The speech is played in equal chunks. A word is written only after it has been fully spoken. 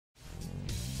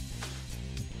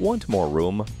Want more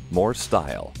room, more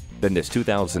style? Then this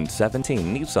 2017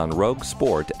 Nissan Rogue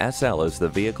Sport SL is the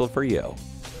vehicle for you.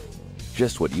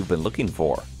 Just what you've been looking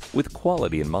for. With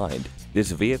quality in mind,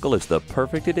 this vehicle is the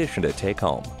perfect addition to take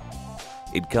home.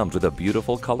 It comes with a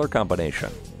beautiful color combination.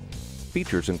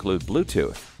 Features include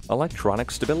Bluetooth,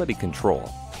 electronic stability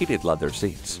control, heated leather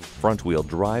seats, front-wheel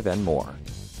drive, and more.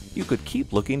 You could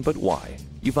keep looking, but why?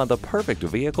 You found the perfect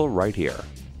vehicle right here.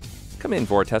 Come in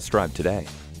for a test drive today.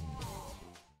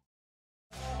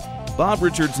 Bob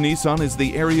Richards Nissan is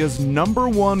the area's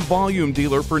 #1 volume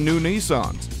dealer for new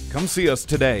Nissans. Come see us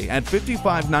today at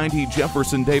 5590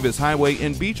 Jefferson Davis Highway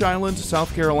in Beach Island,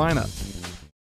 South Carolina.